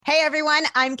Hey everyone,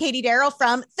 I'm Katie Darrell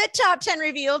from the Top 10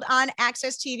 Revealed on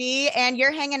Access TV, and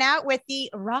you're hanging out with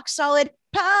the Rock Solid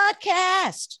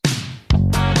Podcast.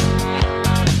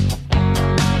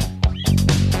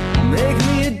 Make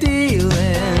me a deal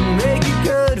and make it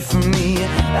good for me.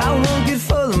 I won't get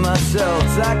full of myself,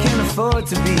 I can't afford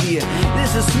to be.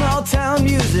 This is small town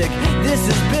music, this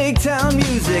is big town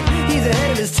music. He's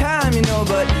ahead of his time, you know,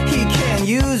 but he can't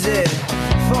use it.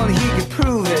 If only he could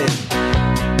prove it.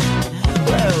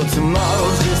 Well,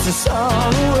 tomorrow's just a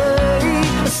song away,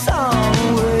 a song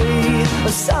away, a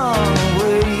song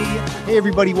away. Hey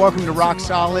everybody, welcome to Rock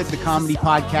Solid, the comedy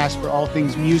podcast for all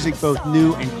things music, both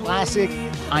new and classic.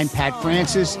 I'm Pat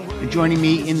Francis, and joining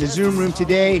me in the Zoom room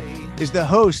today is the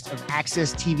host of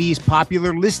Access TV's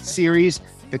popular list series,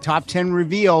 The Top 10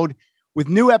 Revealed, with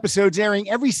new episodes airing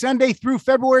every Sunday through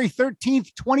February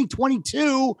 13th,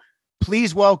 2022.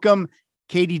 Please welcome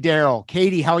Katie Darrell.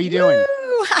 Katie, how are you doing? Woo!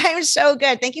 I'm so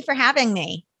good. Thank you for having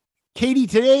me. Katie,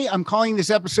 today I'm calling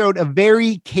this episode a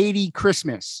very Katie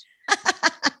Christmas.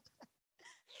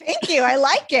 Thank you. I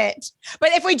like it.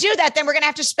 But if we do that, then we're going to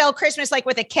have to spell Christmas like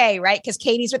with a K, right? Because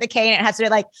Katie's with a K and it has to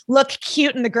like look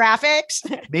cute in the graphics.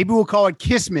 Maybe we'll call it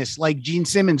Kissmas like Gene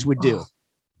Simmons would do.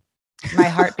 My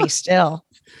heart be still.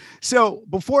 So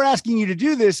before asking you to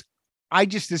do this, I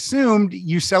just assumed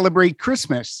you celebrate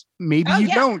Christmas. Maybe you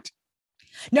don't.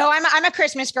 No, I'm a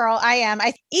Christmas girl. I am.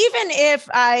 Even if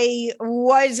I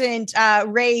wasn't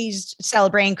raised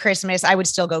celebrating Christmas, I would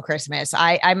still go Christmas.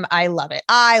 I love it.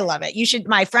 I love it. You should.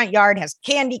 My front yard has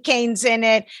candy canes in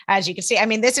it, as you can see. I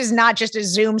mean, this is not just a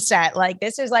Zoom set. Like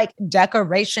this is like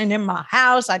decoration in my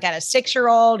house. I got a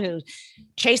 6-year-old who's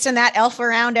chasing that elf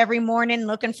around every morning,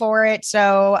 looking for it.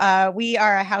 So we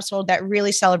are a household that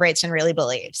really celebrates and really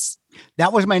believes.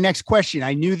 That was my next question.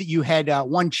 I knew that you had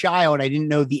one child. I didn't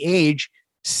know the age.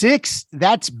 6,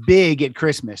 that's big at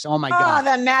Christmas. Oh my God.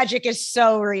 The magic is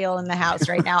so real in the house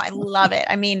right now. I love it.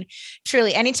 I mean,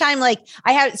 truly anytime like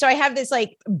I have this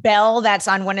like bell that's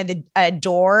on one of the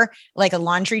door, like a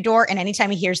laundry door. And anytime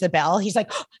he hears the bell, he's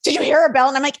like, oh, did you hear a bell?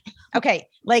 And I'm like, okay,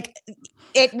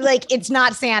 it's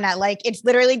not Santa. Like it's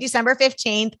literally December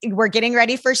 15th. We're getting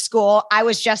ready for school. I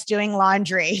was just doing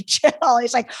laundry. Chill.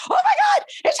 He's like, oh my God,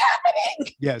 it's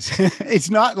happening. Yes. It's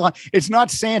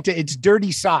not Santa. It's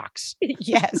dirty socks.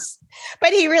 Yes.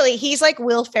 But he's like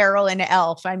Will Ferrell and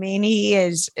Elf. I mean, he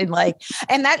is but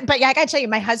yeah, I gotta tell you,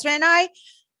 my husband and I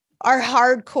are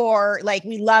hardcore. Like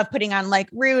we love putting on like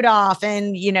Rudolph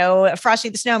and, Frosty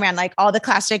the Snowman, like all the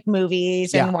classic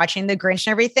movies and watching The Grinch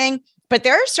and everything. But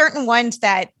there are certain ones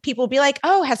that people be like,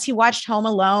 oh, has he watched Home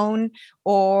Alone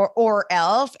or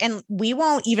Elf? And we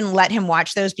won't even let him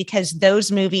watch those because those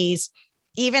movies,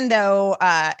 even though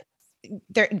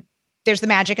there's the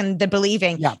magic and the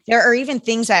believing, there are even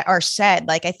things that are said.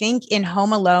 Like I think in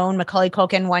Home Alone, Macaulay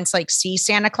Culkin once like sees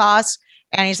Santa Claus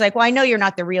and he's like, well, I know you're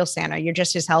not the real Santa. You're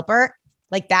just his helper.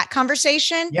 Like that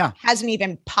conversation hasn't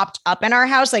even popped up in our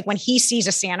house. Like when he sees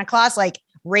a Santa Claus, like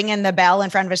ringing the bell in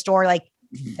front of his door, like,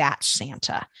 that's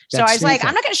Santa. So I was like,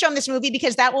 I'm not going to show him this movie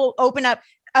because that will open up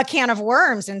a can of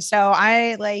worms. And so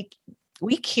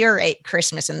we curate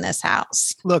Christmas in this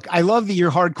house. Look, I love that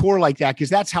you're hardcore like that because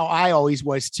that's how I always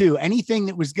was too. Anything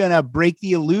that was going to break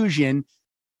the illusion,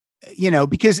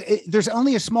 because there's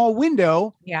only a small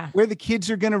window where the kids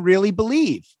are going to really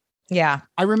believe. Yeah.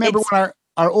 I remember when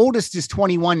our oldest is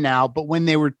 21 now, but when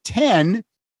they were 10,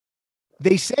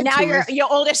 they said now your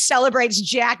oldest celebrates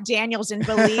Jack Daniels and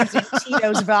believes in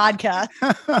Tito's vodka.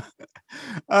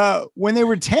 When they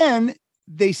were 10,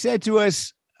 they said to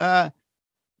us,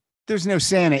 there's no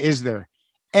Santa, is there?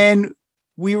 And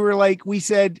we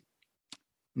said,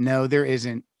 no, there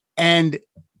isn't. And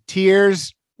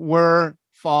tears were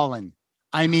falling.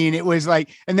 I mean, it was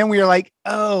like, and then we were like,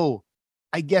 oh,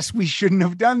 I guess we shouldn't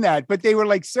have done that. But they were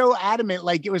like so adamant,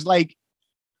 like it was like,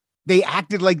 they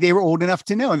acted like they were old enough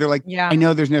to know. And they're like, I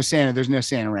know there's no Santa. There's no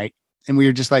Santa, right? And we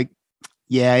were just like,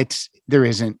 there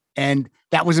isn't. And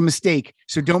that was a mistake.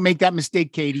 So don't make that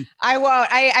mistake, Katie. I won't.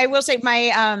 I will say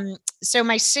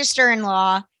my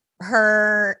sister-in-law,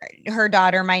 her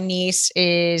daughter, my niece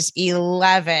is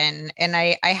 11. And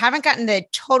I haven't gotten the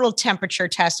total temperature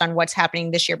test on what's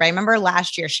happening this year. But I remember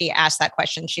last year she asked that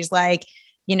question. She's like,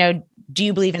 do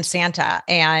you believe in Santa?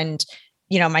 And,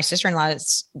 my sister-in-law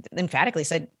emphatically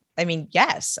said, I mean,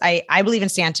 yes, I believe in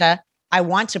Santa. I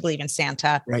want to believe in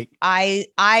Santa. Right.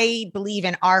 I believe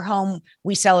in our home.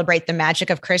 We celebrate the magic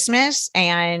of Christmas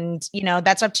and,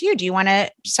 that's up to you. Do you want to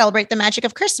celebrate the magic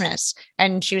of Christmas?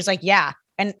 And she was like, yeah.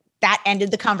 And that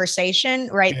ended the conversation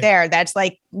right Okay. there. That's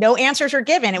like no answers were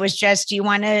given. It was just, do you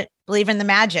want to believe in the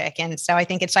magic? And so I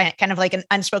think it's kind of like an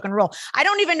unspoken rule. I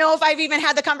don't even know if I've even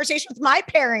had the conversation with my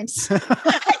parents.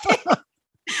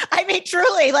 I mean,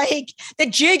 truly, like the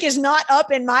jig is not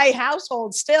up in my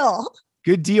household still.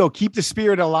 Good deal. Keep the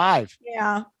spirit alive.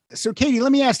 Yeah. So Katie,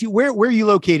 let me ask you, where are you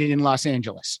located in Los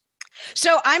Angeles?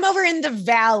 So I'm over in the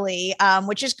Valley,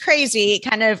 which is crazy. It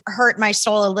kind of hurt my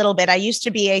soul a little bit. I used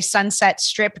to be a Sunset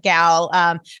Strip gal,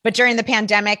 but during the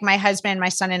pandemic, my husband, my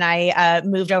son, and I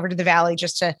moved over to the Valley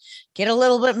just to get a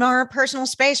little bit more personal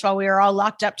space while we were all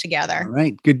locked up together. All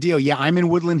right. Good deal. Yeah, I'm in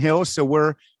Woodland Hills, so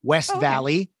we're West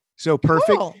Valley. So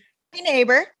perfect. Cool. Hey,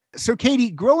 neighbor. So Katie,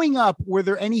 growing up, were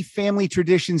there any family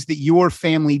traditions that your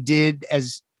family did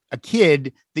as a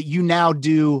kid that you now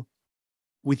do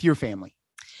with your family?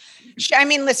 I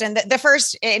mean, listen, the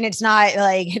first, and it's not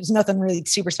like, it's nothing really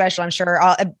super special. I'm sure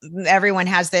everyone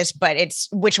has this, but it's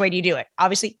which way do you do it?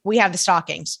 Obviously, we have the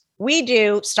stockings. We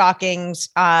do stockings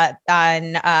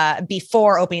on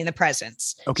before opening the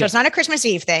presents. Okay. So it's not a Christmas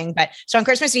Eve thing, but so on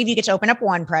Christmas Eve, you get to open up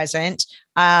one present.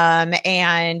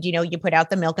 And you put out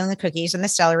the milk and the cookies and the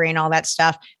celery and all that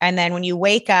stuff. And then when you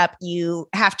wake up, you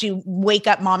have to wake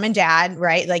up mom and dad,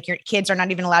 right? Like your kids are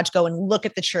not even allowed to go and look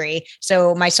at the tree.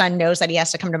 So my son knows that he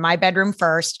has to come to my bedroom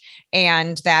first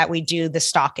and that we do the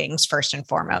stockings first and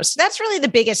foremost. That's really the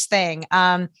biggest thing.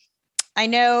 I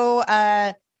know,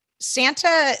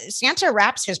 Santa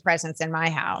wraps his presents in my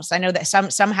house. I know that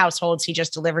some households he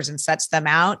just delivers and sets them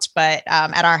out, but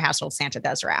at our household, Santa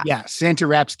does wrap. Yeah, Santa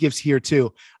wraps gifts here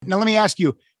too. Now, let me ask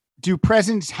you, do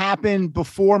presents happen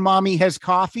before mommy has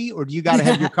coffee, or do you got to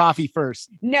have your coffee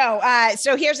first? No.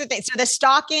 So here's the thing. So the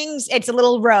stockings, it's a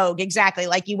little rogue. Exactly.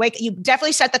 Like you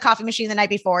definitely set the coffee machine the night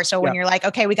before. So when you're like,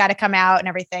 okay, we got to come out and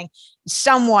everything,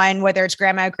 someone, whether it's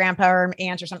grandma, grandpa, or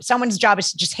aunt or something, someone's job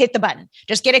is to just hit the button,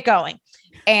 just get it going.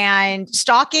 And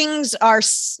stockings are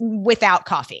without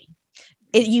coffee.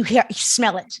 You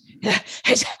smell it.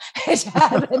 It's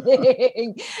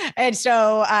happening. And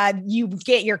so you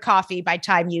get your coffee by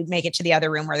time you make it to the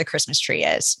other room where the Christmas tree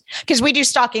is. Because we do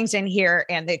stockings in here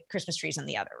and the Christmas tree's in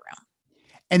the other room.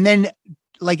 And then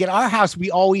like at our house, we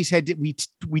always had to,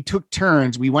 we took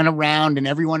turns. We went around and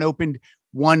everyone opened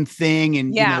one thing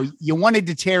and you wanted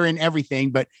to tear in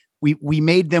everything, but we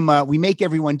made them, we make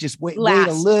everyone just wait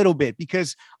a little bit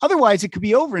because otherwise it could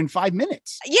be over in 5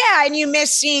 minutes. Yeah. And you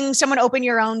miss seeing someone open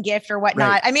your own gift or whatnot.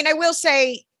 Right. I mean, I will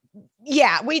say,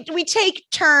 we take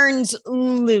turns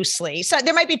loosely. So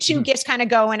there might be two gifts kind of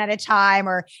going at a time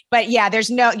but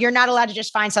you're not allowed to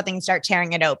just find something and start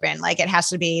tearing it open. Like it has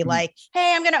to be like,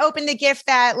 hey, I'm going to open the gift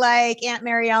that like Aunt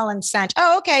Mary Ellen sent.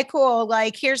 Oh, okay, cool.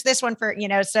 Like here's this one for,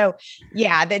 so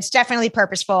yeah, that's definitely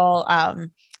purposeful.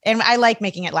 And I like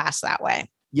making it last that way.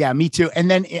 Yeah, me too.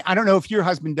 And then I don't know if your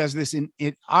husband does this in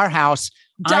our house.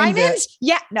 Diamonds?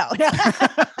 No.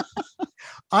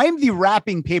 I'm the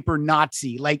wrapping paper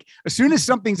Nazi. Like as soon as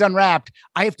something's unwrapped,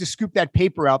 I have to scoop that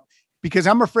paper up because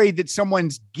I'm afraid that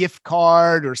someone's gift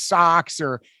card or socks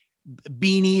or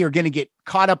beanie are going to get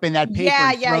caught up in that paper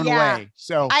and thrown away.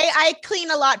 So I clean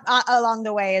a lot along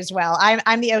the way as well.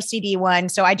 I'm the OCD one.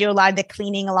 So I do a lot of the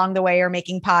cleaning along the way or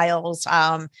making piles.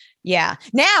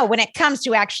 Now when it comes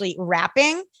to actually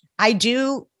wrapping, I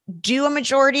do a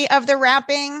majority of the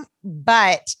wrapping,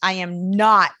 but I am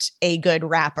not a good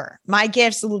wrapper. My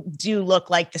gifts do look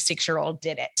like the 6-year-old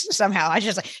did it somehow. I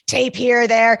just like tape here,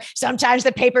 there. Sometimes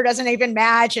the paper doesn't even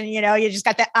match. And, you just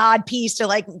got that odd piece to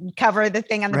like cover the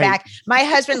thing on the back. My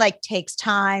husband like takes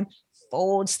time,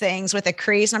 folds things with a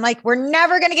crease. And I'm like, we're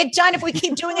never going to get done if we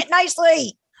keep doing it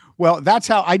nicely. Well, that's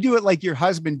how I do it. Like your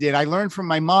husband did. I learned from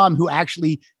my mom who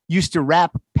actually used to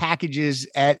wrap packages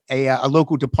at a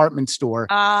local department store.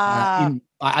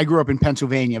 I grew up in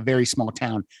Pennsylvania, a very small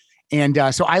town. And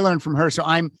so I learned from her. So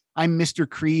I'm Mr.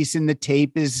 Crease and the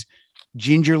tape is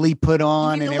gingerly put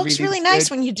on. It looks really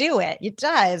nice when you do it. It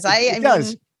does. It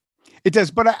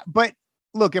does. But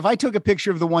look, if I took a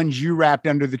picture of the ones you wrapped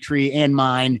under the tree and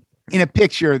mine in a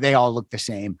picture, they all look the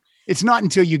same. It's not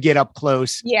until you get up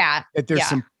close that there's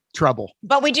some trouble.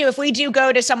 But if we do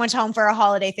go to someone's home for a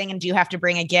holiday thing and do have to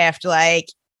bring a gift, like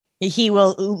he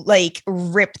will like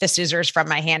rip the scissors from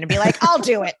my hand and be like, I'll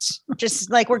do it.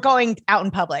 Just like we're going out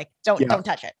in public. Don't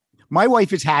touch it. My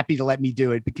wife is happy to let me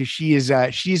do it because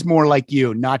she's more like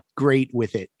you, not great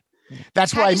with it.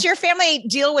 That's why. How does your family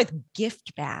deal with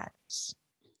gift bags?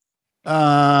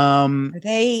 Are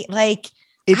they like,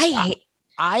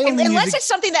 unless it's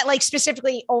something that like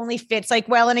specifically only fits like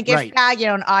well in a gift bag,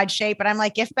 an odd shape, but I'm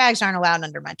like, gift bags aren't allowed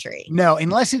under my tree. No,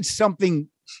 unless it's something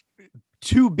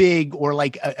too big or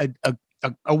like a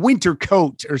a winter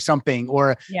coat or something,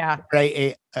 or Yeah.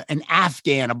 an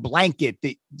Afghan, a blanket,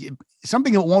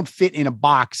 something that won't fit in a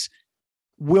box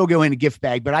will go in a gift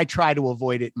bag, but I try to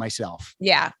avoid it myself.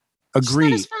 Yeah.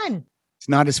 Agree. It's not as fun. It's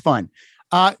not as fun.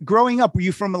 Growing up, were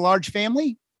you from a large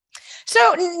family?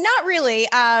 So not really.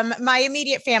 My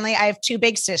immediate family, I have two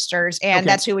big sisters, and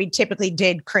that's who we typically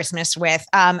did Christmas with.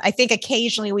 I think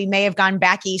occasionally we may have gone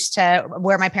back east to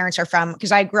where my parents are from,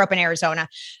 because I grew up in Arizona.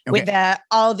 With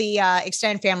all the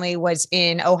extended family was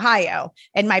in Ohio,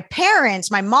 and my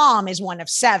mom is one of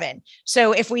 7.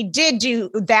 So if we did do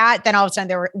that, then all of a sudden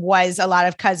there was a lot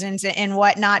of cousins and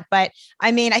whatnot. But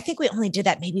I mean, I think we only did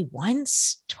that maybe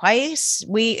once, twice.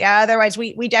 Otherwise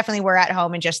we definitely were at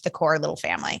home and just the core little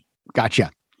family.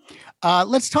 Gotcha.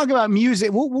 Let's talk about music.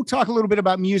 We'll talk a little bit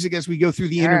about music as we go through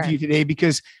the interview today,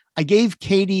 because I gave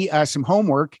Katie some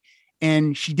homework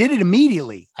and she did it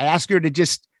immediately. I asked her to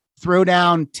just throw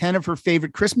down 10 of her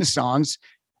favorite Christmas songs.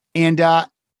 And a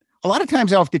lot of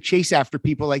times I'll have to chase after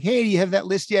people like, hey, do you have that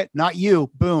list yet? Not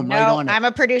you. Boom. No, right on it. I'm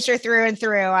a producer through and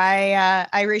through.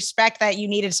 I respect that you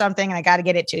needed something and I got to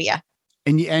get it to you.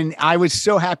 And I was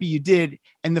so happy you did.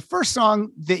 And the first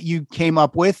song that you came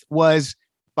up with was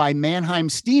by Mannheim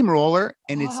Steamroller,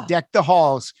 and it's Deck the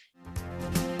Halls.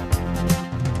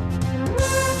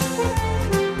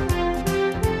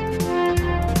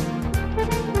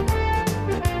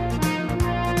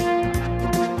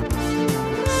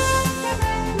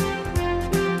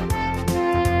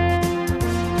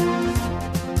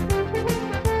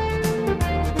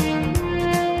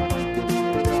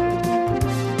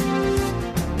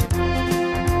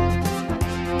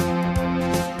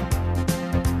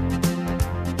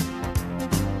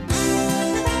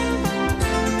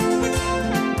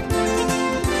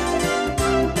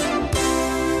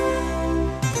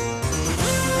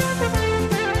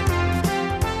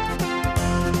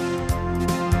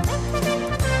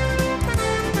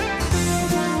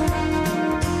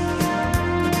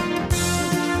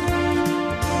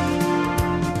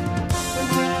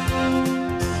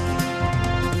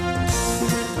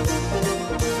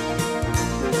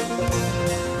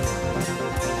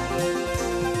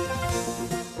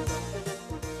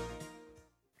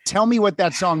 Tell me what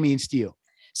that song means to you.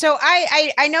 So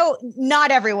I know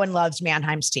not everyone loves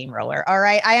Mannheim Steamroller. All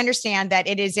right. I understand that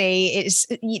it's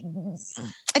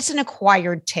an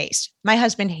acquired taste. My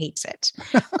husband hates it.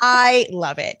 I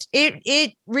love it.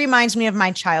 It reminds me of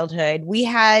my childhood. We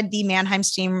had the Mannheim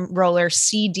Steamroller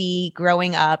CD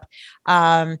growing up.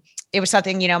 It was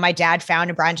something, my dad found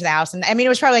and brought into the house. And I mean, it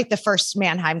was probably like the first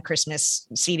Mannheim Christmas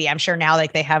CD. I'm sure now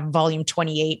like they have volume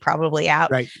 28 probably out.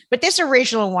 Right. But this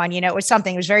original one, it was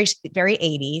something, it was very, very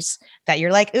 80s that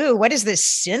you're like, ooh, what is this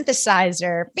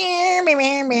synthesizer?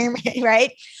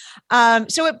 Right.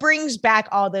 So it brings back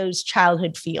all those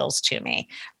childhood feels to me.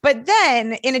 But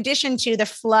then in addition to the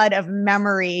flood of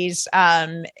memories,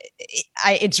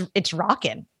 it's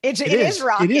rocking. It is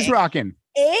rocking. It is rocking.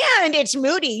 And it's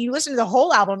moody. You listen to the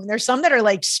whole album, and there's some that are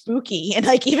like spooky. And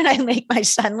like, even I make my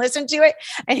son listen to it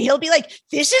and he'll be like,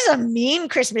 this is a mean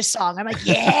Christmas song. I'm like,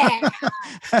 yeah.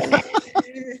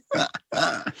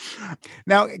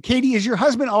 Now, Katie, is your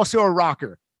husband also a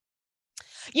rocker?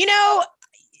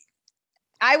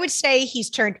 I would say he's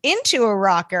turned into a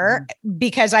rocker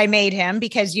because I made him,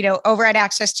 because, over at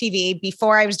Access TV,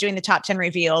 before I was doing the Top 10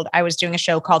 Revealed, I was doing a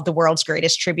show called The World's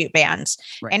Greatest Tribute Bands.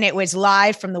 Right. And it was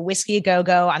live from the Whiskey A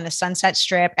Go-Go on the Sunset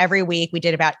Strip every week. We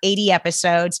did about 80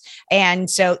 episodes. And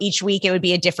so each week it would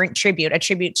be a different tribute, a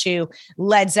tribute to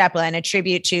Led Zeppelin, a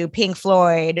tribute to Pink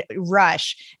Floyd,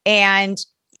 Rush. And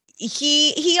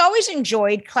he always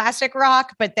enjoyed classic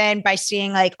rock, but then by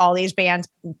seeing like all these bands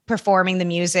performing the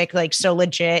music like so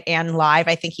legit and live,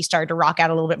 I think he started to rock out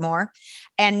a little bit more.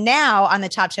 And now on the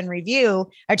Top 10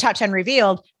 Review or Top 10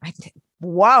 Revealed,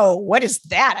 whoa, what is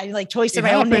that? I like totally said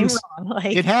my own name wrong.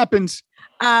 Like, it happens.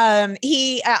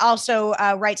 He also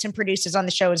writes and produces on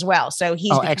the show as well. So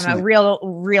he's become a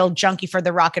real junkie for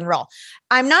the rock and roll.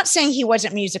 I'm not saying he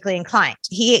wasn't musically inclined.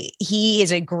 He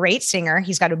is a great singer.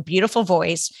 He's got a beautiful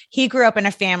voice. He grew up in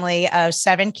a family of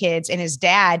 7 kids, and his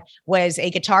dad was a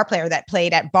guitar player that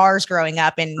played at bars growing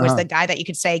up and was the guy that you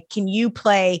could say, can you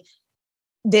play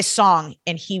this song?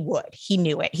 And he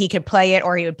knew it. He could play it,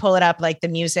 or he would pull it up like the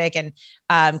music and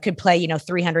could play,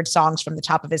 300 songs from the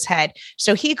top of his head.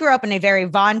 So he grew up in a very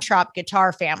Von Trapp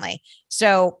guitar family.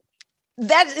 So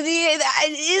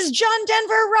is John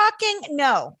Denver rocking?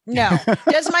 No.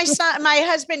 Does my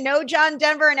husband know John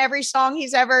Denver and every song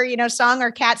he's ever, sung,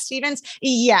 or Cat Stevens?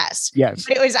 Yes.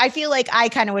 But I feel like I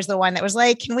kind of was the one that was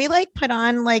like, can we like put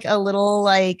on like a little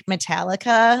like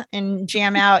Metallica and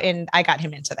jam out? And I got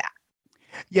him into that.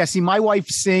 Yeah, see, my wife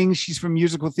sings. She's from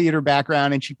musical theater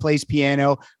background and she plays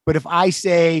piano. But if I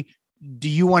say, do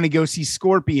you want to go see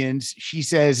Scorpions? She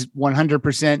says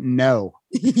 100% no.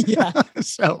 Yeah.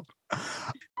 So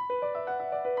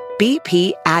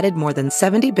BP added more than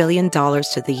 $70 billion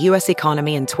to the U.S.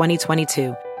 economy in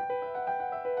 2022.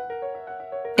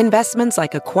 Investments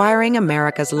like acquiring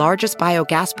America's largest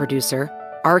biogas producer,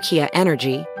 Archaea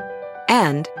Energy,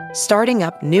 and starting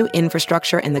up new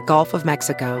infrastructure in the Gulf of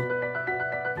Mexico.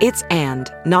 It's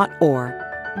and, not or.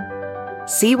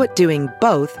 See what doing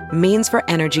both means for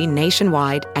energy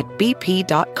nationwide at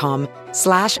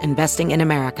bp.com/investing in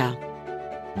America.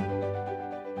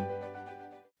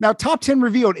 now, Top 10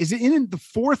 revealed. Is it in the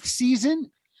 4th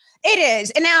season? It is.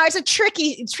 And now it's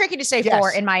tricky to say Yes.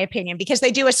 4, in my opinion, because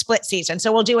they do a split season.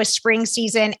 So we'll do a spring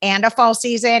season and a fall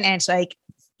season. And it's like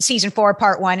season 4,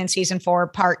 part 1 and season 4,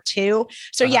 part 2.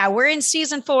 So yeah, we're in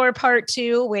season 4, part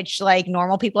 2, which like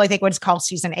normal people, I think what's called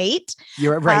season 8.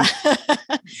 You're right.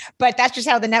 But that's just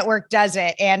how the network does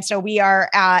it. And so we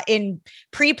are in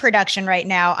pre-production right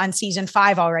now on season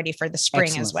 5 already for the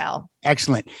spring as well.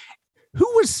 Excellent. Who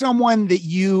was someone that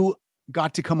you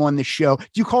got to come on the show? Do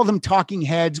you call them talking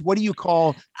heads? What do you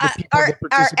call the people that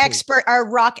participate? Our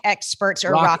rock experts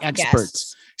or rock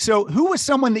guests. So who was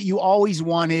someone that you always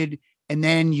wanted and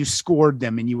then you scored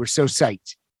them and you were so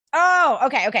psyched? Oh,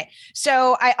 okay.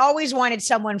 So I always wanted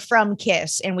someone from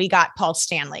Kiss, and we got Paul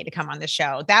Stanley to come on the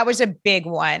show. That was a big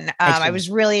one. I was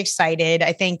really excited.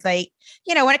 I think when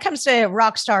it comes to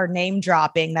rock star name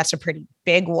dropping, that's a pretty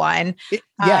big one.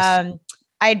 Yes.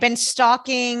 I had been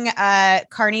stalking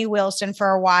Carney Wilson for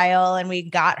a while, and we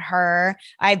got her.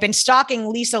 I've been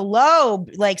stalking Lisa Loeb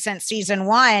since season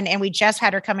 1, and we just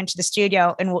had her come into the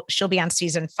studio, and she'll be on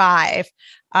season 5.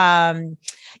 And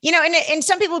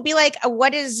some people would be like,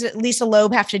 what does Lisa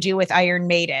Loeb have to do with Iron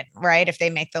Maiden, right? If they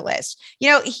make the list,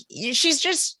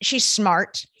 she's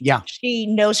smart. Yeah. She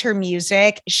knows her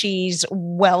music. She's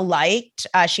well liked.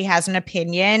 She has an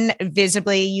opinion.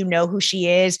 Visibly, you know who she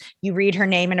is. You read her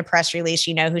name in a press release,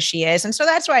 you know who she is. And so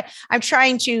that's why I'm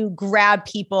trying to grab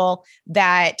people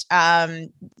that,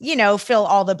 fill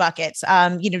all the buckets.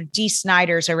 Dee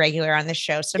Snider's a regular on the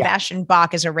show. Sebastian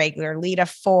Bach is a regular. Lita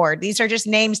Ford. These are just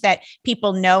names that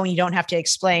people know, and you don't have to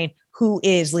explain who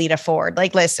is Lita Ford.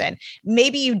 Listen,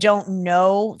 maybe you don't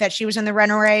know that she was in the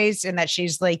Runaways and that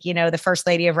she's the first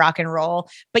lady of rock and roll,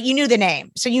 but you knew the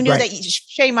name. So you knew that.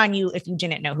 Shame on you if you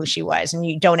didn't know who she was and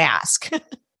you don't ask.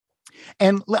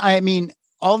 And I mean,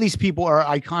 all these people are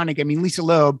iconic. I mean, Lisa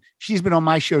Loeb, she's been on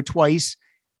my show twice.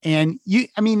 And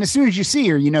as soon as you see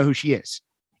her, you know who she is.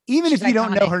 Even if you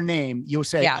don't know her name, you'll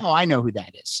say, oh, I know who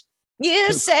that is.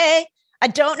 You say, I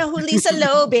don't know who Lisa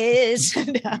Loeb is.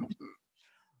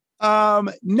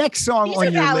 Next song She's on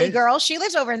a your Valley list. girl. She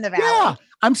lives over in the Valley. Yeah,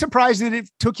 I'm surprised that it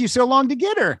took you so long to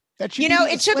get her. That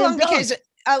it took long because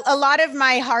a lot of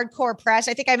my hardcore press,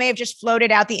 I think I may have just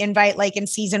floated out the invite in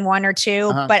season 1 or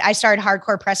 2, but I started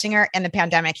hardcore pressing her and the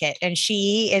pandemic hit, and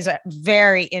she is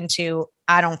very into,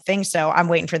 I don't think so, I'm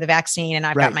waiting for the vaccine and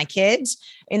I've got my kids,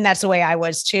 and that's the way I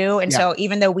was too. And so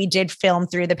even though we did film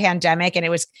through the pandemic and it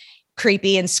was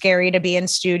creepy and scary to be in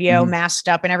studio masked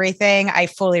up and everything, I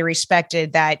fully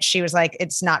respected that she was like,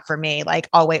 it's not for me.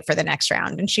 I'll wait for the next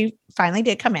round. And she finally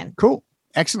did come in. Cool.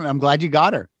 Excellent. I'm glad you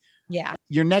got her. Yeah.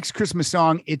 Your next Christmas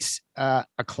song, it's a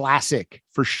classic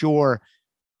for sure.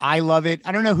 I love it.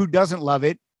 I don't know who doesn't love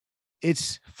it.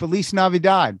 It's Feliz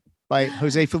Navidad by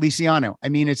Jose Feliciano. I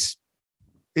mean, it's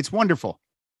wonderful.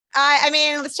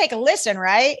 Let's take a listen,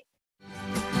 right?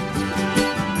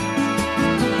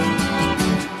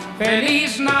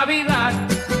 Feliz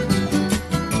Navidad,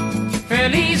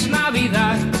 Feliz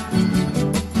Navidad,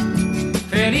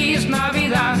 Feliz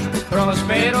Navidad,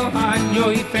 próspero año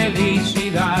y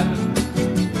felicidad.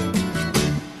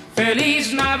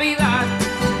 Feliz Navidad,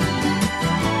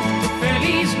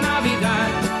 Feliz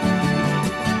Navidad,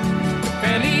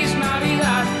 Feliz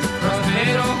Navidad,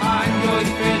 próspero año y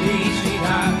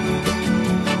felicidad.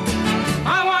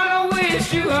 I wanna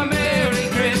wish you a Merry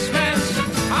Christmas.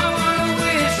 I wanna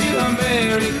wish you a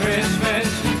Merry Christmas.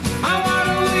 I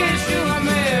wanna wish you a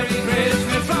Merry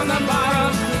Christmas from the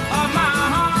bottom of my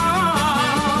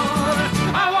heart.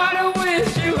 I wanna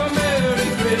wish you a Merry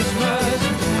Christmas.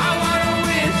 I wanna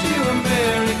wish you a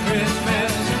Merry Christmas.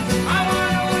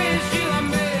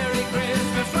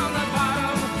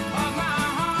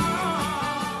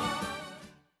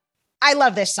 I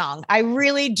love this song. I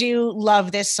really do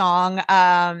love this song.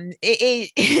 My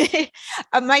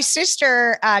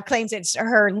sister claims it's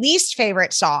her least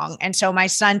favorite song. And so my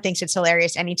son thinks it's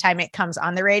hilarious anytime it comes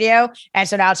on the radio. And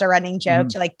so now it's a running joke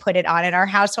to like put it on in our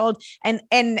household. And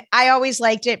I always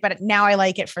liked it, but now I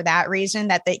like it for that reason,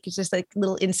 that it's just like a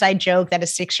little inside joke that a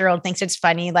 6-year-old thinks it's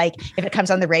funny. Like if it comes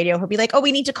on the radio, he'll be like, oh,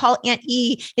 we need to call Aunt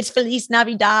E. It's Feliz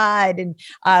Navidad. And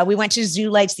we went to Zoo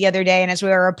Lights the other day. And as we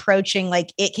were approaching,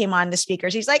 like it came on the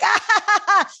speakers. He's like,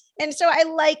 ah! And so I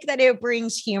like that it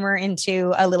brings humor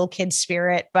into a little kid's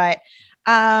spirit, but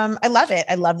I love it.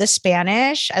 I love the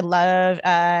Spanish. I love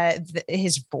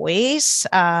his voice.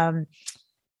 And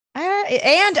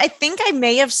I think I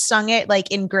may have sung it like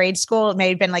in grade school. It may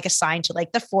have been like assigned to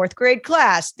like the 4th grade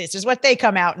class. This is what they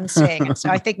come out and sing. And so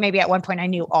I think maybe at one point I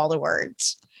knew all the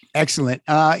words. Excellent.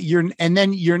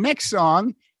 Then your next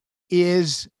song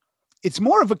it's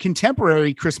more of a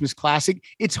contemporary Christmas classic.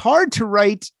 It's hard to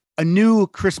write a new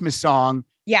Christmas song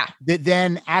that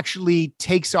then actually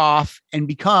takes off and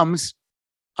becomes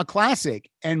a classic.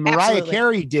 And Mariah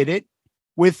Carey did it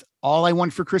with All I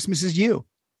Want for Christmas Is You.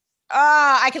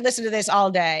 I could listen to this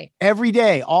all day. Every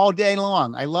day, all day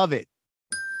long. I love it.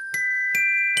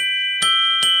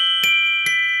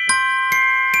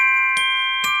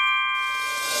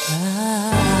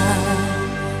 I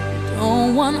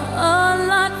don't want a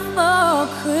lot for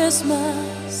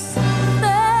Christmas.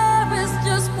 There is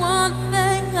just one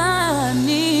thing I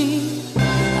need.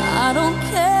 I don't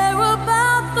care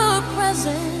about the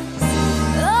presents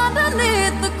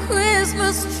underneath the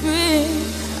Christmas tree.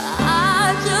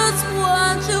 I just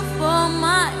want you for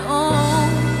my own,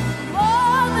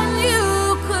 more than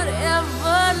you could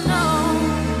ever know.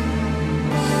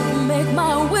 Make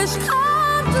my wish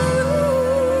come true.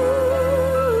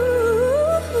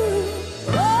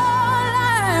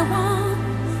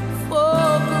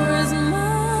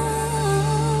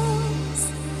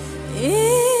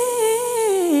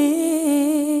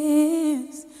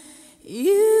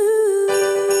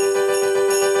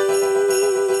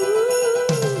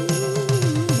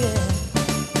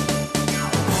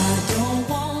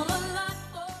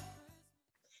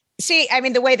 See, I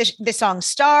mean, the way the song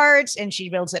starts and she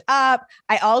builds it up,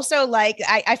 I also like,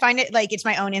 I find it like it's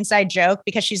my own inside joke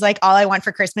because she's like, all I want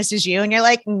for Christmas is you. And you're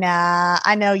like, nah,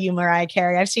 I know you, Mariah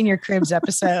Carey. I've seen your Cribs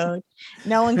episode.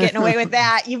 No one getting away with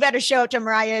that. You better show up to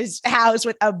Mariah's house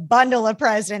with a bundle of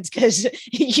presents because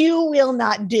you will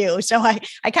not do. So I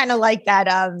kind of like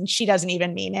that. She doesn't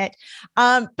even mean it.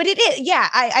 But it is, yeah,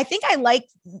 I think I like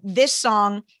this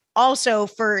song also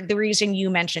for the reason you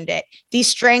mentioned it, the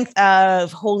strength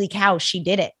of holy cow, she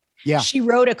did it. Yeah. She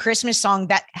wrote a Christmas song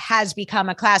that has become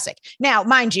a classic. Now,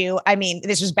 mind you, I mean,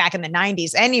 this was back in the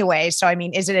 90s anyway. So, I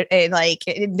mean, is it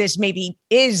this maybe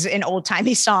is an old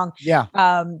timey song? Yeah.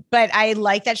 But I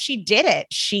like that she did it.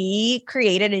 She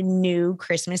created a new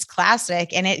Christmas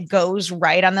classic and it goes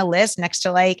right on the list next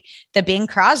to like the Bing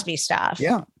Crosby stuff.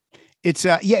 Yeah. It's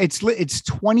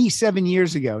 27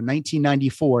 years ago,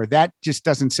 1994. That just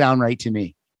doesn't sound right to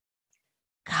me.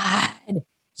 God, right?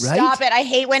 Stop it. I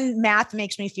hate when math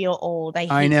makes me feel old.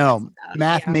 I know.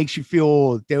 Math makes you feel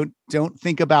old. Don't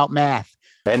think about math.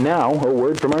 And now a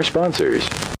word from our sponsors.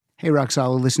 Hey, Rock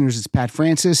Solid listeners, it's Pat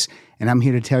Francis, and I'm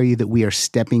here to tell you that we are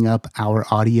stepping up our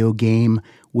audio game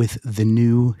with the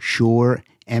new Shure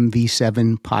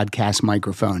MV7 podcast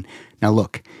microphone. Now,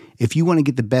 look, if you want to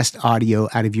get the best audio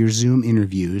out of your Zoom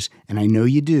interviews, and I know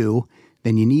you do,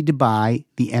 then you need to buy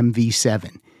the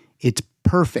MV7. It's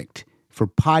perfect for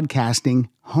podcasting,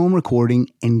 home recording,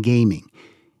 and gaming.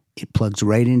 It plugs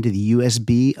right into the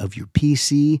USB of your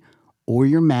PC or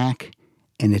your Mac,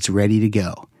 and it's ready to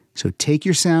go. So take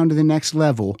your sound to the next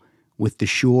level with the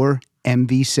Shure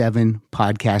MV7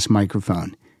 podcast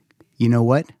microphone. You know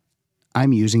what?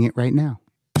 I'm using it right now.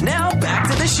 Now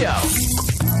back to the show.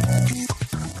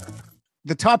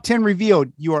 The top 10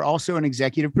 revealed. You are also an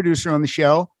executive producer on the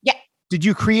show. Yeah. Did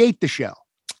you create the show?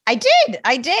 I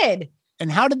did.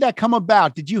 And how did that come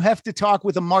about? Did you have to talk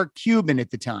with a Mark Cuban at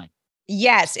the time?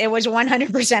 Yes, it was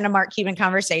 100% a Mark Cuban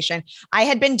conversation.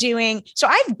 I've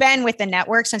been with the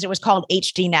network since it was called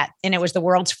HDNet, and it was the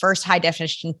world's first high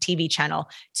definition TV channel.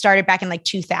 It started back in like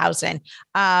 2000.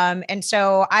 And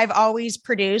so I've always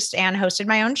produced and hosted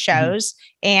my own shows.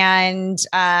 And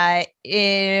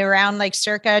around like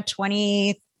circa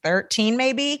 2013, 13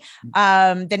 maybe,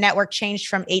 the network changed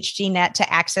from HDNet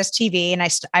to Access TV, and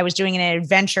I was doing an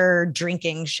adventure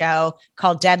drinking show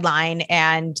called Deadline,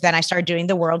 and then I started doing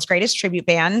the world's greatest tribute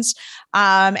bands,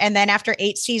 and then after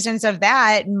 8 seasons of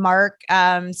that, Mark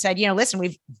said, listen,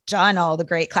 we've done all the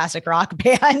great classic rock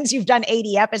bands, you've done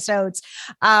 80 episodes,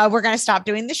 we're going to stop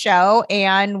doing the show,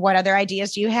 and what other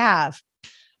ideas do you have?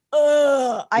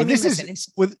 Look,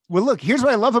 here's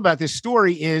what I love about this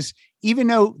story is, even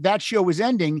though that show was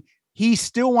ending, he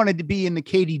still wanted to be in the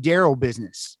Katie Darrell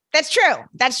business. That's true.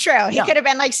 He could have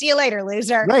been like, see you later,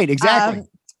 loser. Right, exactly.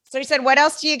 So he said, what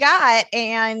else do you got?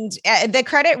 And the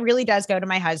credit really does go to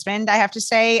my husband. I have to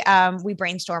say, we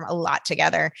brainstorm a lot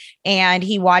together, and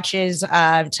he watches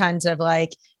tons of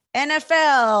like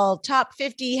NFL top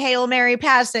 50 Hail Mary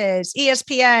passes,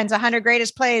 ESPN's 100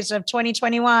 greatest plays of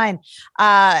 2021.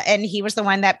 And he was the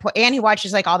one that and he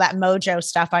watches like all that Mojo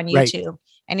stuff on YouTube. Right.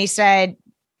 And he said,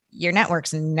 your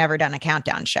network's never done a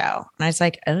countdown show. And I was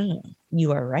like, oh,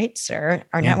 you are right, sir.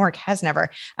 Our network has never.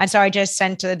 And so I just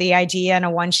sent the idea in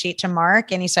a 1-sheet to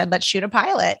Mark, and he said, let's shoot a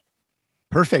pilot.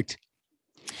 Perfect.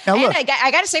 Now, and I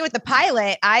got to say, with the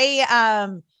pilot,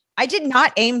 I did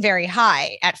not aim very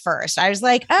high at first. I was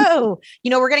like, we're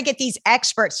going to get these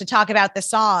experts to talk about the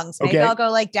songs. Maybe I'll go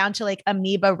like down to like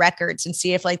Amoeba Records and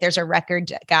see if like there's a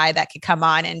record guy that could come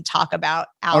on and talk about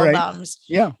albums.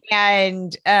 Right. Yeah.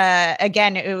 And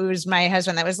again, it was my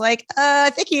husband that was like, I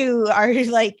think you are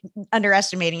like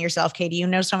underestimating yourself, Katie. You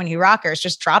know so many rockers.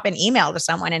 Just drop an email to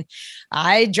someone. And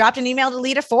I dropped an email to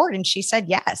Lita Ford, and she said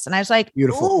yes. And I was like,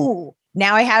 beautiful. Ooh.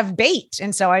 Now I have bait.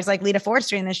 And so I was like, Lita Ford's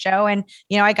doing this show. And,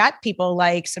 I got people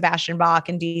like Sebastian Bach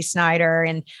and Dee Snider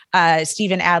and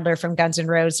Steven Adler from Guns N'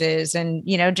 Roses. And,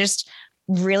 just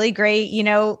really great,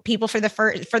 people for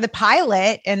the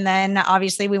pilot. And then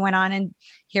obviously we went on, and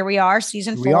here we are,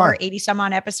 season 4, 80 some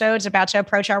on episodes, about to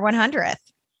approach our 100th.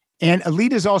 And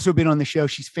Alita's also been on the show.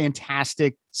 She's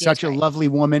fantastic. Such a lovely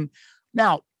woman.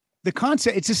 Now, the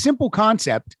concept, it's a simple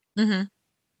concept,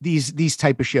 these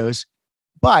type of shows,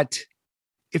 but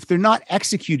if they're not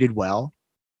executed well,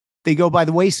 they go by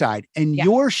the wayside. And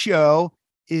your show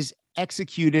is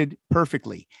executed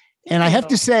perfectly. And I have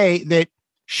to say that,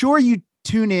 sure, you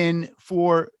tune in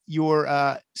for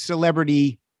your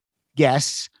celebrity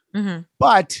guests,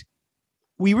 but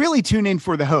we really tune in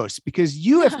for the host, because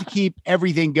you have to keep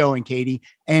everything going, Katie,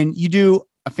 and you do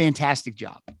a fantastic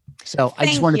job. So I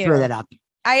just want to throw that out.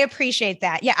 I appreciate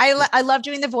that. Yeah. I love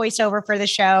doing the voiceover for the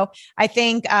show. I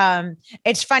think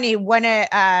it's funny when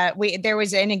there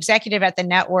was an executive at the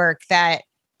network that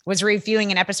was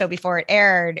reviewing an episode before it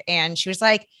aired, and she was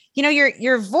like,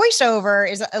 your voiceover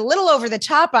is a little over the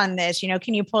top on this,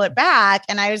 can you pull it back?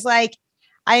 And I was like,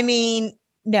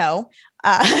 no.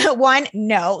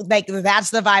 No, like that's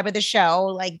the vibe of the show.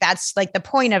 Like that's like the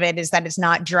point of it, is that it's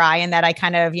not dry, and that I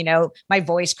kind of, my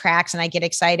voice cracks and I get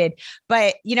excited.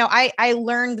 But, I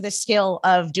learned the skill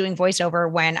of doing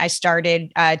voiceover when I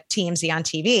started TMZ on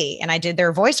TV, and I did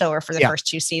their voiceover for the first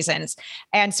 2 seasons.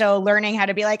 And so learning how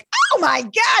to be like, oh my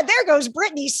God, there goes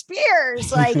Britney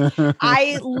Spears. Like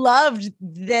I loved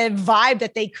the vibe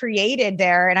that they created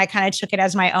there. And I kind of took it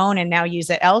as my own and now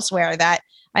use it elsewhere.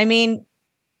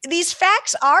 These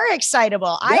facts are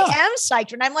excitable. Yeah. I am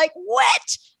psyched. And I'm like,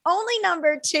 what? Only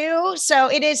number 2. So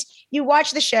it is, you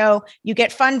watch the show, you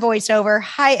get fun voiceover,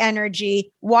 high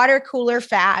energy, water cooler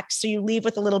facts. So you leave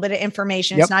with a little bit of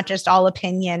information. It's not just all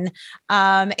opinion.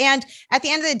 And at the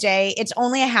end of the day, it's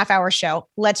only a half-hour show.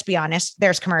 Let's be honest.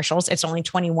 There's commercials. It's only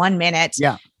 21 minutes.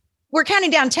 Yeah. We're counting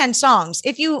down 10 songs.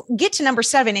 If you get to number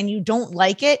 7 and you don't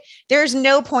like it, there's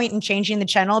no point in changing the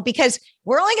channel, because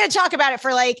we're only going to talk about it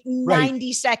for like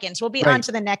 90 seconds. We'll be on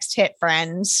to the next hit,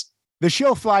 friends. The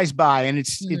show flies by, and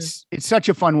it's such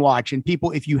a fun watch. And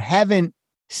people, if you haven't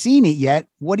seen it yet,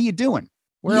 what are you doing?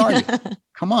 Where are you?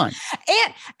 Come on.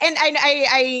 And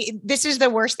I this is the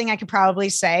worst thing I could probably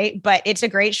say, but it's a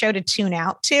great show to tune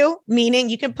out to, meaning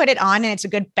you can put it on and it's a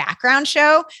good background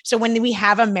show. So when we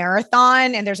have a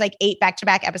marathon and there's like 8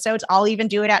 back-to-back episodes, I'll even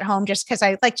do it at home just because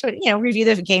I like to, review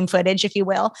the game footage, if you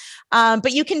will.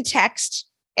 But you can text.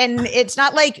 And it's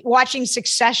not like watching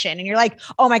Succession and you're like,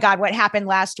 oh my God, what happened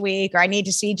last week? Or I need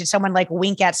to see, did someone like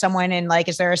wink at someone? And like,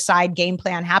 is there a side game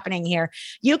plan happening here?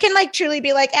 You can like truly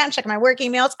be like, I'm checking my work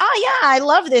emails. Oh yeah, I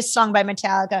love this song by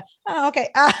Metallica. Oh, okay.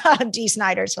 Dee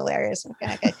Snider's hilarious.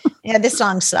 Okay. Yeah, this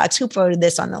song sucks. Who voted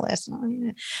this on the list? Oh,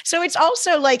 yeah. So it's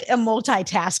also like a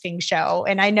multitasking show.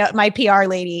 And I know my PR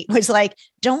lady was like,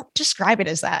 don't describe it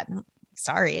as that.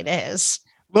 Sorry, it is.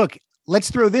 Look,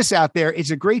 let's throw this out there. It's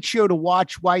a great show to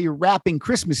watch while you're wrapping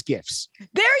Christmas gifts.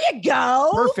 There you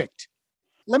go. Perfect.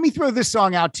 let me throw this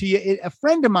song out to you. A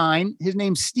friend of mine, his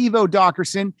name's Steve-O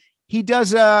Dockerson. He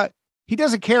does a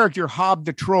character, Hob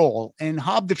the Troll, and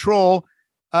Hob the Troll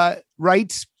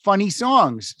writes funny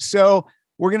songs. So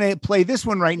we're going to play this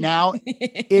one right now.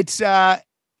 It's a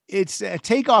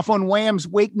takeoff on Wham's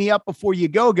Wake Me Up Before You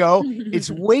Go Go.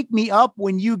 It's Wake Me Up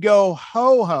When You Go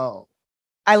Ho Ho.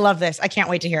 I love this. I can't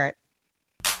wait to hear it.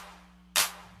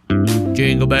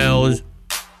 Jingle bells,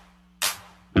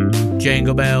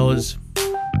 jingle bells.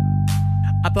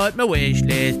 I put my wish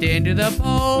list into the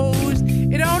post.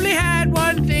 It only had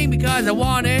one thing because I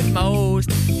want it most.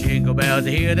 Jingle bells,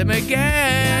 I hear them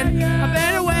again. I've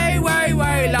been away, way,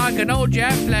 way like an old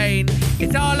jet plane.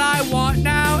 It's all I want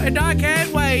now and I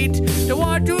can't wait. Don't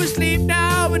want to sleep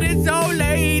now but it's so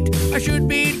late. I should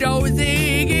be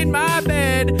dozing in my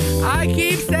bed. I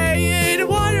keep saying I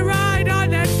want to ride on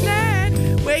that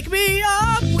sled. Wake me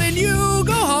up when you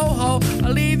go ho-ho.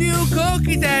 I'll leave you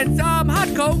cookies and some hot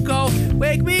cocoa.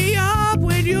 Wake me up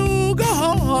when you go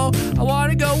ho-ho. I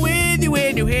want to go with you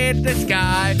when you hit the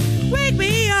sky. Wake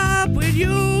me up when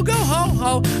you go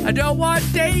ho-ho. I don't want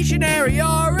stationary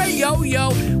or a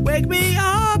yo-yo. Wake me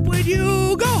up when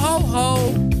you go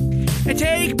ho-ho. And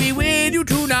take me with you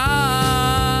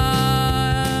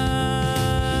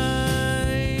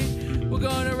tonight. We're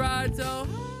gonna ride so high.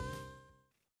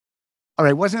 All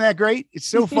right. Wasn't that great? It's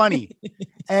so funny.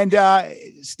 And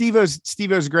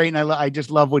Steve-O's great. And I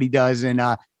just love what he does. And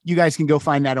you guys can go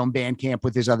find that on Bandcamp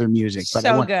with his other music. But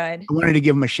So good. I wanted to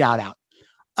give him a shout out.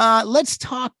 Let's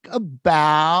talk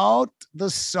about the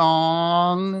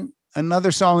song,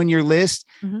 another song on your list,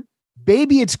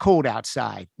 Baby It's Cold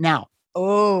Outside. Now,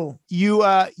 you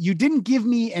didn't give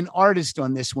me an artist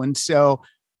on this one, so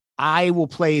I will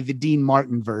play the Dean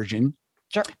Martin version.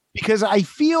 Sure. Because I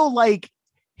feel like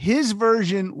his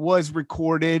version was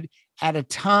recorded at a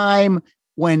time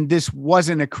when this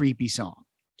wasn't a creepy song.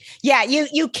 Yeah,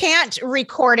 you can't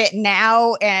record it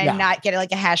now and not get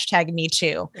like a hashtag Me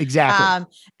Too. Exactly.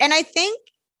 And I think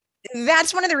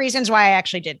that's one of the reasons why I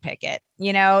actually did pick it.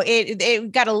 You know,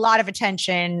 it got a lot of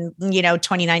attention,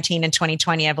 2019 and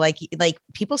 2020 of like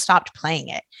people stopped playing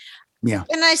it. Yeah.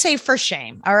 And I say for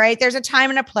shame. All right. There's a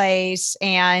time and a place,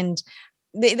 and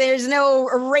there's no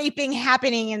raping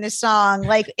happening in the song.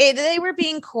 Like they were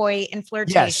being coy and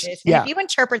flirtatious. Yes, and if you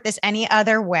interpret this any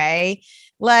other way,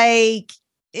 like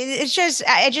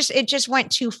it just went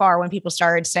too far when people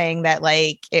started saying that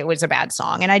like it was a bad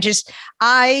song. And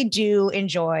I do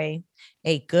enjoy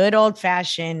a good old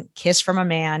fashioned kiss from a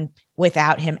man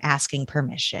without him asking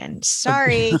permission.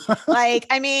 Sorry. Like,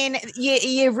 I mean,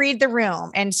 you read the room.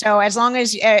 And so as long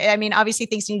as, obviously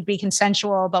things need to be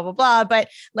consensual, blah, blah, blah. But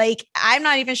like, I'm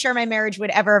not even sure my marriage would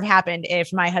ever have happened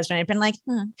if my husband had been like,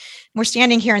 we're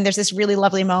standing here and there's this really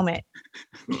lovely moment.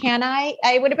 Can I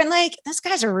would have been like, this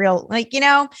guy's a real, like,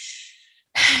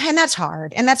 and that's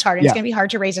hard. And that's hard. And it's going to be hard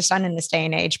to raise a son in this day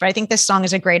and age. But I think this song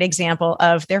is a great example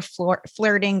of they're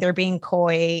flirting, they're being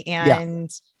coy,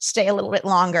 and stay a little bit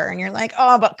longer. And you're like,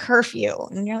 oh, but curfew.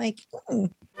 And you're like,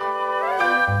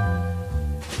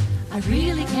 I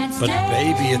really can't stay. But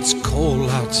baby, it's cold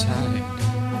outside.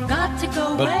 I've got to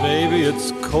go But away. baby,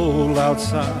 it's cold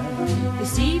outside.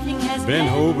 This evening has Been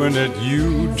hoping that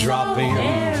you drop in.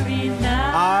 very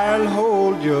nice. I'll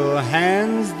hold your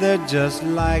hands, they're just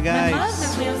like My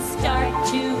ice. mother will start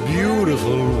to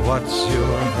Beautiful, what's My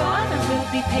your father will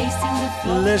be pacing the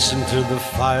floor. Listen to the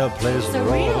fireplace So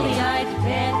roar. really I'd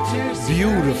better start.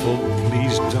 Beautiful,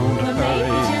 please don't Or maybe hurry.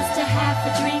 just a half a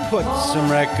drink Put more. some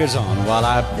records on while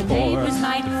I The pour. neighbors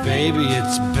might Baby,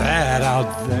 it's bad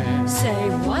out there. say,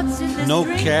 what's in this No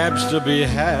drink? cabs to be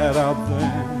had out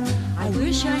there. I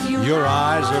wish I knew Your how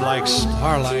eyes are like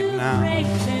starlight to now. break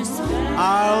this spell.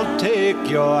 I'll take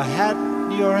your hat,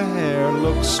 your hair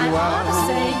looks I wanna swell.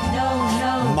 say no.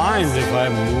 Mind if I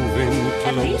move in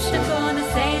At least I'm closer? gonna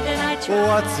say that I tried.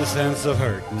 What's the sense of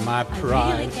hurting my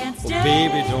pride? can't Oh, stay.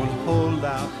 baby, don't hold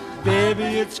out.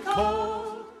 Baby, it's cold.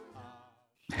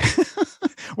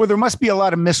 Well, there must be a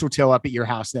lot of mistletoe up at your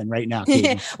house then right now,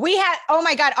 Katie. we had, oh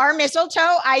my God, our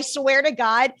mistletoe, I swear to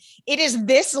God, it is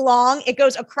this long. It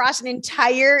goes across an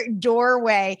entire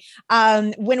doorway.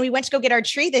 When we went to go get our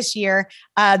tree this year,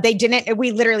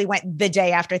 we literally went the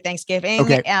day after Thanksgiving.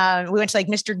 Okay. We went to like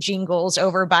Mr. Jingles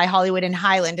over by Hollywood and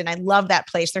Highland. And I love that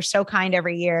place. They're so kind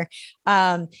every year.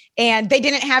 And they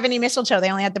didn't have any mistletoe. They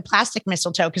only had the plastic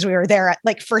mistletoe because we were there at,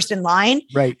 like first in line.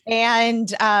 Right. And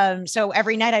so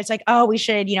every night I was like, oh, we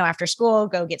should, after school,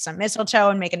 go get some mistletoe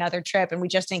and make another trip. And we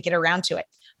just didn't get around to it.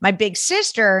 My big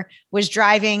sister was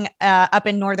driving up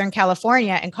in Northern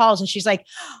California and calls, and she's like,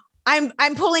 I'm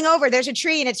pulling over. There's a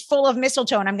tree and it's full of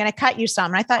mistletoe and I'm going to cut you some.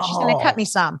 And I thought she's going to cut me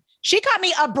some. She got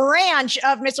me a branch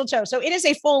of mistletoe. So it is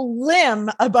a full limb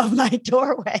above my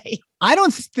doorway. I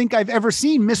don't think I've ever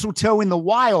seen mistletoe in the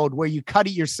wild where you cut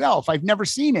it yourself. I've never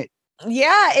seen it.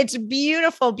 Yeah, it's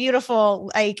beautiful,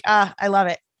 beautiful. Like, I love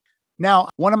it. Now,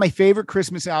 one of my favorite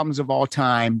Christmas albums of all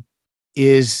time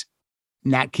is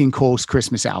Nat King Cole's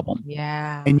Christmas album.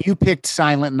 Yeah. And you picked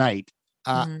Silent Night.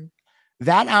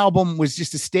 That album was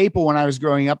just a staple when I was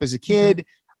growing up as a kid.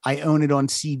 I own it on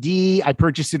CD. I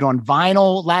purchased it on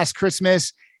vinyl last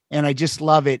Christmas, and I just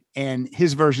love it. And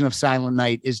his version of Silent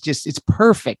Night is just, it's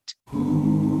perfect.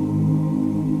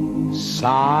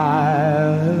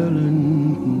 Silent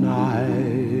night,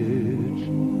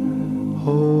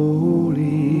 holy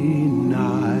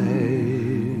night,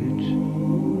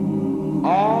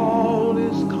 all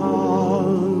is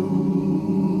calm,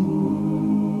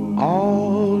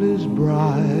 all is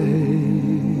bright,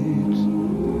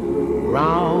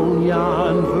 round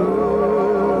yon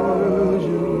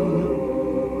virgin,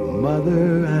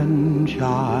 mother and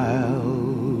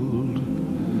child,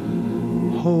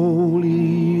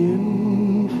 holy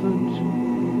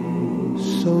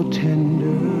so tender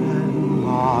and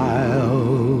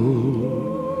mild,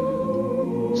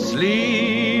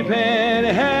 sleep in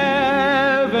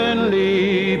heavenly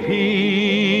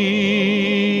peace,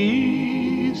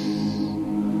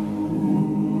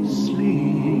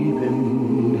 sleep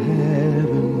in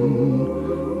heavenly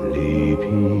peace.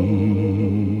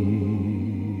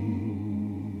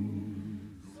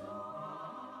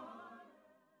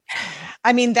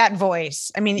 I mean, that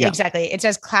voice. I mean, exactly. It's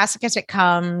as classic as it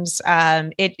comes.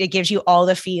 It gives you all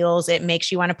the feels. It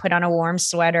makes you want to put on a warm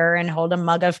sweater and hold a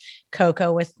mug of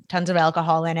cocoa with tons of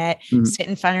alcohol in it. Sit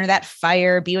in front of that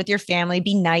fire, be with your family,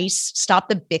 be nice, stop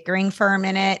the bickering for a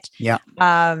minute. Yeah.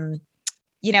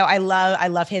 You know, I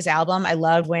love his album. I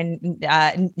love when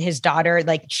his daughter,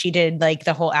 like she did like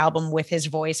the whole album with his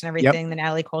voice and everything, the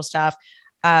Natalie Cole stuff.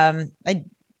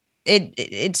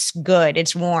 It's good.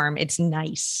 It's warm. It's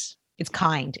nice. It's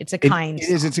kind. It's a kind. It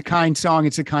is. It's a kind song.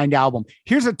 It's a kind album.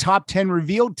 Here's a top 10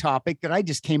 revealed topic that I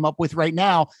just came up with right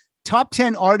now. Top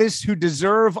 10 artists who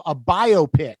deserve a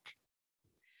biopic.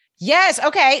 Yes.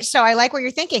 Okay. So I like what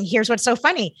you're thinking. Here's what's so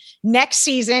funny. Next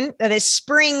season, this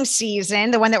spring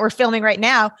season, the one that we're filming right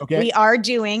now, we are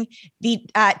doing the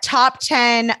top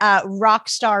 10 rock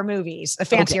star movies, a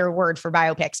fancier word for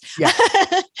biopics. Yeah.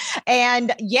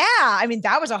 And I mean,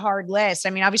 that was a hard list. I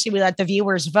mean, obviously we let the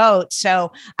viewers vote.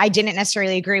 So I didn't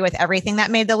necessarily agree with everything that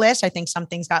made the list. I think some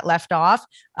things got left off.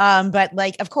 But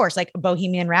like, of course, like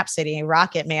Bohemian Rhapsody,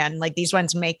 Rocket Man, like these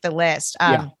ones make the list.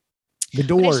 The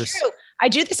Doors. I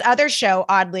do this other show,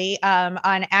 oddly, on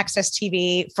Access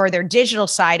TV for their digital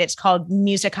side. It's called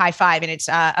Music High Five, and it's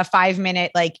a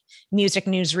 5-minute like music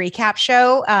news recap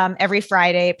show. Every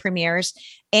Friday it premieres,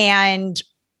 and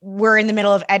we're in the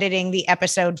middle of editing the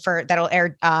episode that'll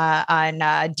air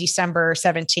on December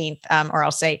 17th, or I'll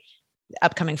say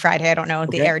upcoming Friday. I don't know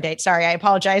the air date. Sorry, I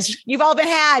apologize. You've all been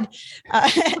had.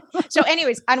 So,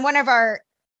 anyways, on one of our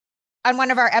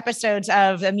episodes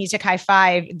of the Music High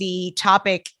Five, the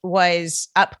topic was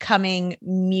upcoming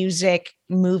music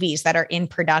movies that are in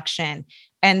production.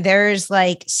 And there's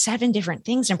like 7 different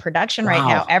things in production right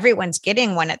now. Everyone's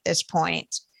getting one at this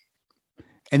point.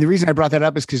 And the reason I brought that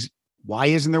up is because why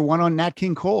isn't there one on Nat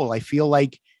King Cole? I feel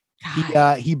like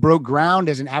he broke ground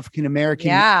as an African-American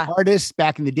artist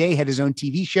back in the day, had his own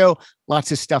TV show,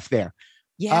 lots of stuff there.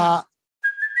 Yeah.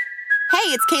 Hey,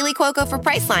 it's Kaylee Cuoco for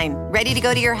Priceline. Ready to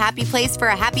go to your happy place for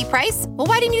a happy price? Well,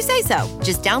 why didn't you say so?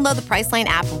 Just download the Priceline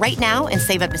app right now and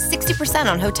save up to 60%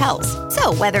 on hotels.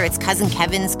 So whether it's Cousin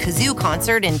Kevin's Kazoo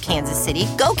Concert in Kansas City,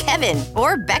 go Kevin,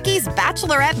 or Becky's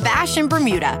Bachelorette Bash in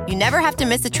Bermuda, you never have to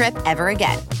miss a trip ever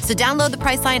again. So download the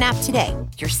Priceline app today.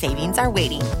 Your savings are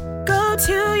waiting. Go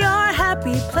to your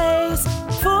happy place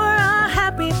for a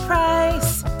happy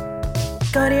price.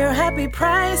 Go to your happy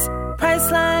price,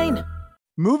 Priceline.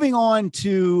 Moving on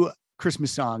to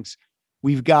Christmas songs,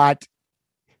 we've got,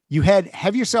 you had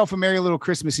Have Yourself a Merry Little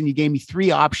Christmas, and you gave me 3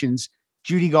 options,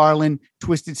 Judy Garland,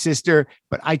 Twisted Sister,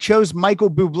 but I chose Michael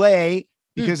Bublé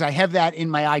because I have that in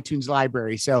my iTunes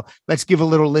library. So let's give a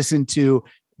little listen to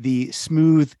the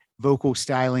smooth vocal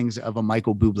stylings of a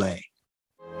Michael Bublé.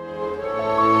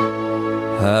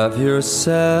 Have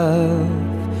yourself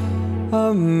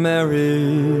a merry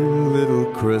little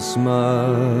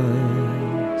Christmas.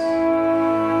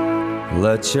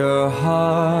 Let your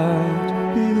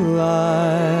heart be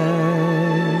light.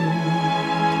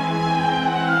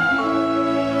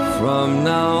 From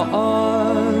now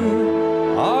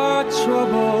on, our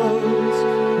troubles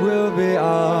will be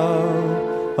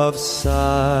out of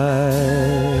sight.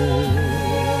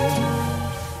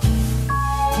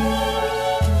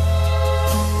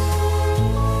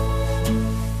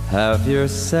 Have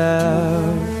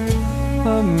yourself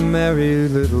a merry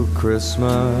little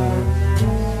Christmas.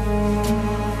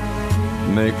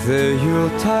 Make the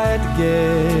Yuletide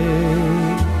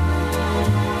gay.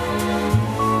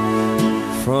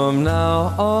 From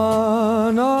now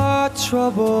on, our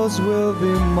troubles will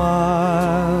be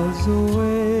miles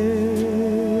away.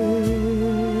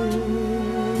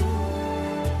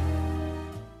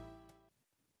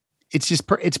 It's just,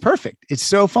 it's perfect. It's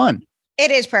so fun. It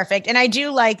is perfect. And I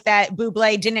do like that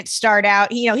Bublé didn't start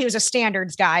out, he was a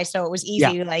standards guy. So it was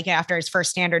easy, like after his first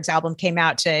standards album came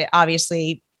out, to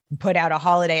obviously put out a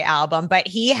holiday album, but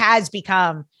he has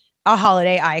become a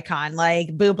holiday icon.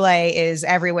 Like Bublé is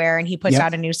everywhere and he puts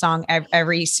out a new song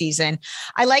every season.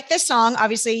 I like this song,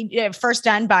 obviously first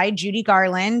done by Judy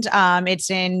Garland.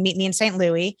 It's in Meet Me in St.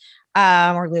 Louis.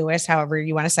 Or Lewis, however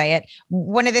you want to say it.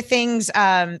 One of the things,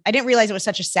 I didn't realize it was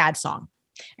such a sad song.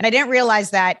 And I didn't realize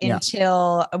that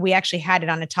until we actually had it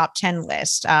on a top 10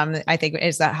 list. I think it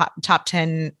is that top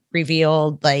 10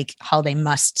 revealed like holiday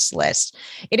musts list.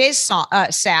 It is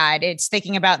sad. It's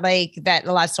thinking about like that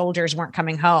a lot of soldiers weren't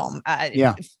coming home.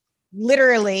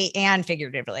 Literally and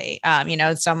figuratively.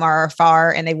 Some are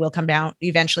far and they will come down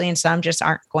eventually, and some just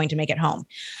aren't going to make it home.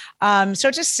 So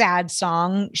it's a sad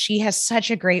song. She has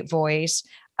such a great voice.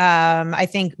 I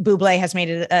think Bublé has made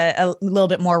it a little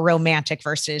bit more romantic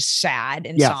versus sad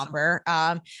and somber.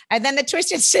 And then the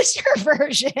Twisted Sister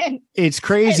version. It's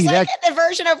crazy. It's like the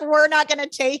version of We're Not Gonna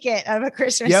Take It of a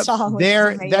Christmas song.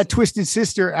 That Twisted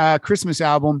Sister Christmas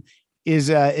album is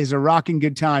a rocking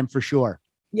good time for sure.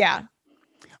 Yeah.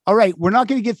 All right. We're not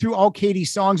going to get through all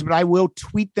Katie's songs, but I will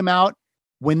tweet them out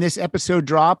when this episode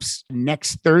drops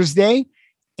next Thursday.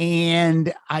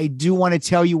 And I do want to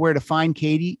tell you where to find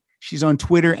Katie. She's on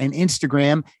Twitter and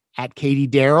Instagram at Katie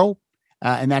Daryl.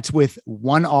 And that's with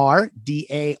one R,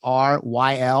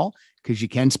 Daryl, because you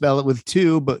can spell it with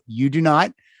two, but you do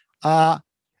not.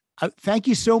 Thank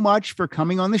you so much for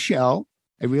coming on the show.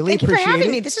 I really appreciate it. Thank you for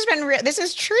having me. This has been this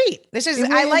is treat.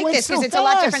 I like this because it's a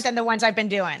lot different than the ones I've been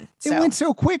doing. It went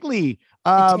so quickly.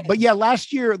 But yeah,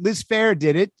 last year Liz Phair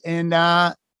did it. And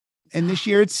this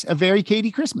year it's a very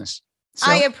Katie Christmas. So.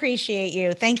 I appreciate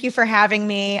you. Thank you for having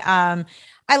me.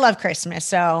 I love Christmas.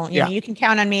 So you can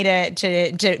count on me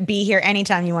to be here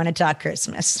anytime you want to talk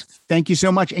Christmas. Thank you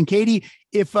so much. And Katie,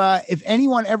 if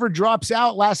anyone ever drops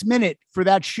out last minute for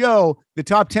that show, the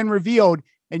top 10 revealed,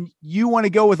 and you want to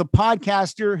go with a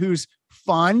podcaster who's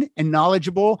fun and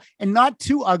knowledgeable and not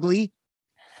too ugly,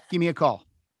 give me a call.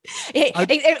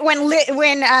 When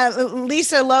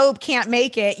Lisa Loeb can't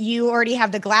make it, you already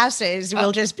have the glasses.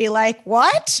 We'll just be like,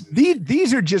 what?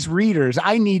 These are just readers.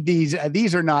 I need these.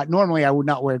 These are not, normally I would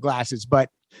not wear glasses, but.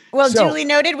 Duly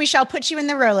noted. We shall put you in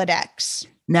the Rolodex.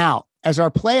 Now, as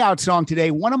our play out song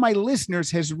today, one of my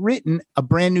listeners has written a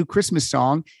brand new Christmas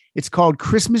song. It's called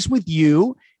Christmas with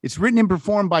You. It's written and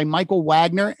performed by Michael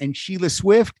Wagner and Sheila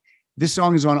Swift. This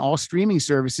song is on all streaming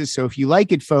services. So if you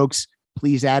like it, folks,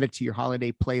 please add it to your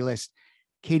holiday playlist.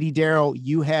 Katie Daryl,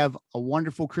 you have a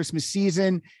wonderful Christmas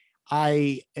season.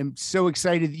 I am so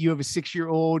excited that you have a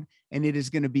 6-year-old, and it is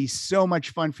going to be so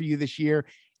much fun for you this year.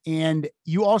 And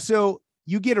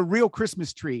you get a real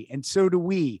Christmas tree, and so do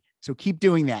we. So keep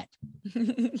doing that.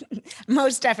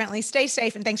 Most definitely. Stay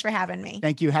safe, and thanks for having me.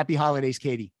 Thank you. Happy holidays,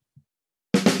 Katie.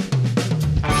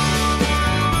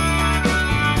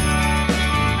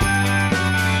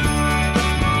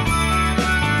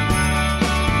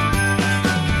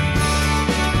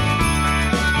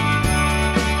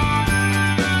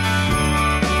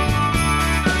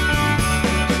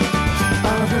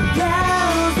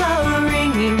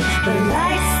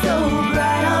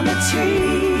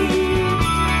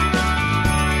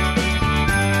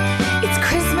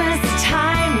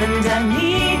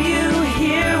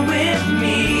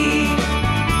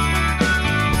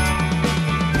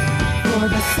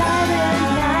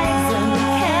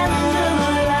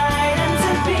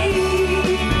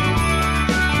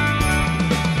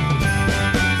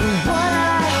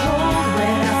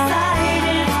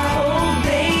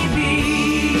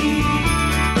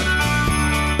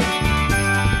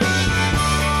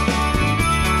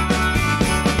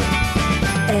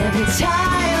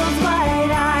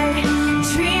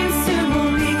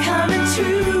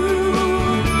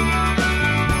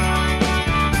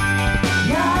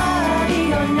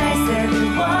 Naughty or nice,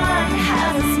 everyone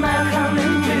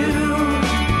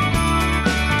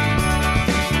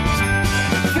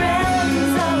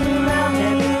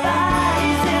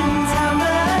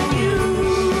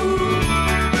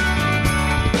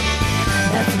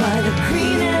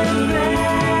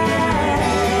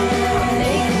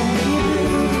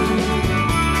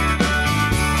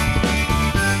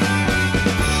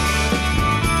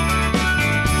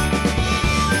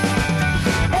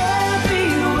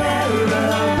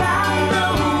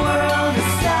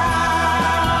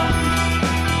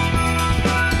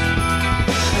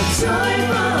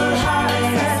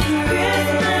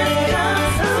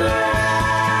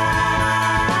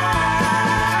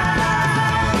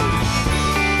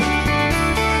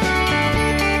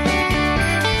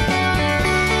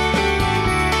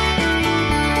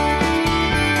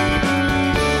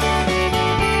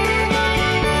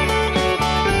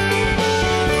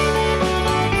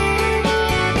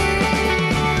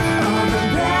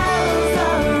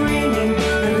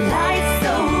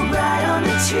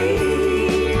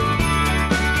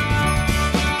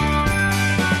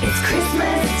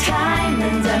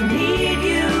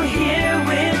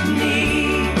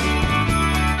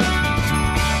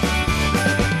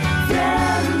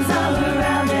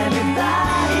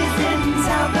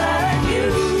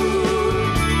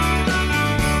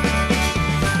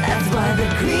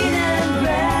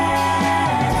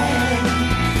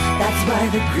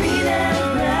the green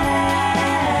and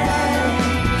red.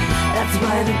 That's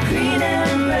why the green and